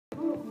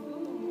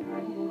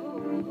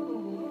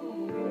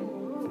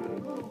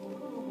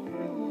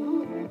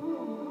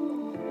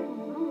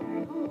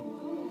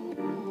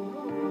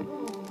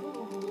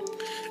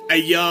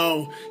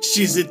Yo,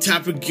 she's the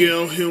type of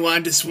girl who I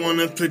just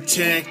wanna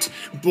protect.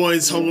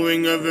 Boys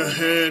hovering over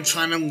her,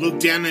 trying to look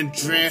down her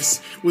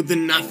dress. With a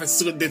knife I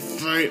slit their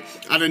throat.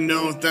 I don't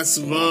know if that's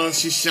love.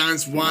 She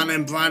shines white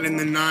and bright in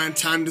the night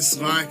time,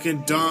 just like a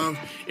dove.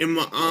 In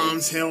my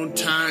arms held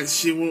tight,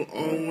 she will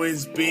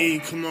always be.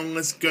 Come on,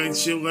 let's go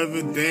chill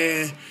over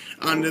there,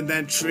 under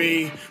that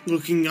tree,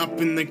 looking up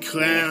in the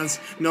clouds.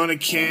 Not a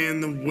care in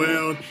the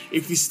world.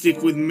 If you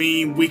stick with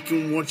me, we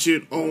can watch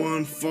it all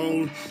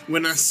unfold.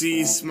 When I see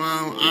you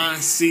smile, I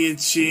see a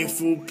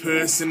cheerful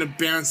person. A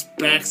bounce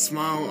back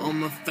smile on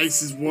my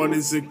face is what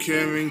is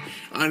occurring.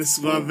 I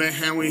just love it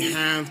how we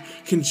have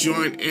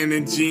conjoined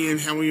energy and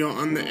how we are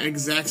on the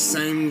exact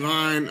same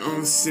line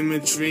of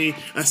symmetry.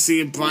 I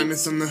see a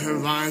brightness on the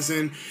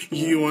horizon.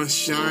 You are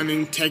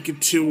shining. Take a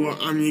tour.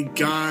 I'm your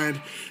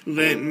guide.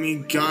 Let me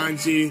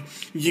guide you.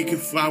 You can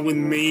fly with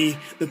me.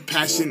 The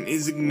passion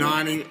is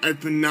igniting.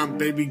 Open up,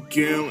 baby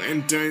girl,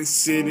 and don't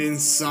sit in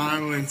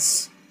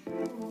silence.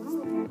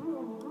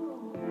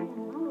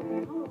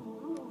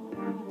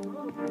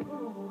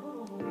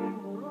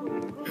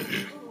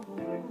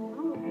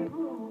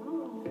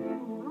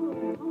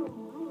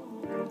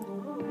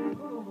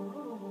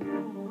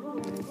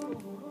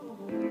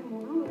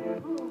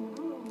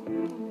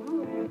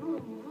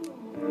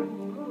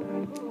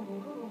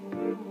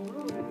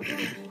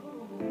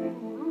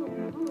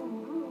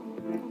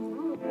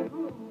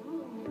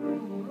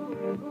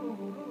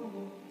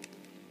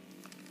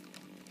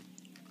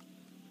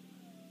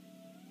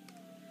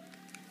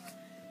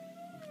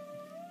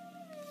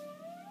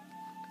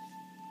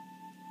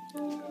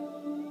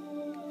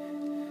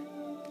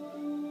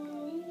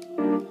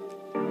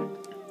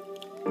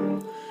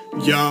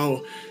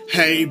 Yo,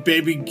 hey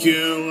baby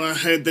girl, I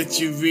heard that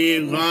you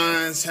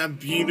realize how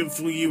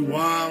beautiful you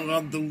are.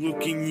 Love the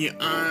look in your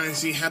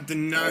eyes, you have the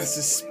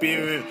nicest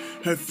spirit.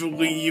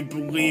 Hopefully you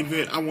believe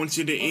it. I want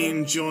you to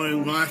enjoy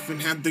life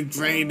and have the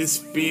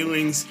greatest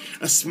feelings.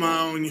 A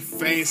smile on your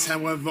face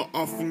however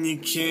often you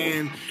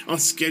can. I'll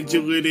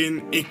schedule it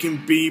in, it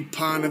can be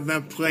part of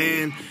our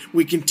plan.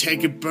 We can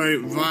take a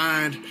boat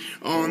ride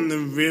on the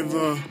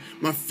river.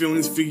 My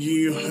feelings for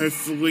you,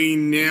 hopefully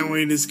now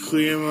it is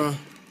clearer.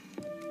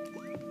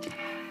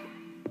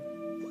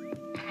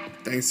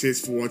 Thanks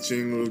guys for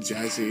watching, little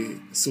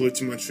JaZzeE. Salute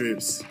to my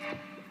troops.